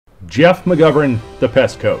Jeff McGovern, the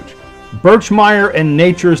Pest Coach. Birchmeier and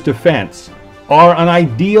Nature's Defense are an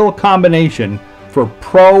ideal combination for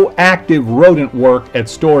proactive rodent work at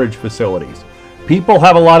storage facilities. People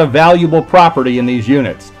have a lot of valuable property in these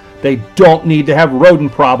units. They don't need to have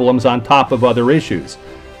rodent problems on top of other issues.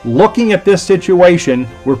 Looking at this situation,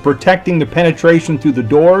 we're protecting the penetration through the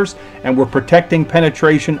doors and we're protecting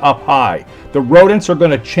penetration up high. The rodents are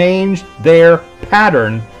going to change their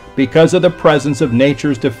pattern because of the presence of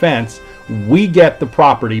Nature's Defense. We get the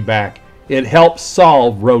property back. It helps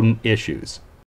solve rodent issues.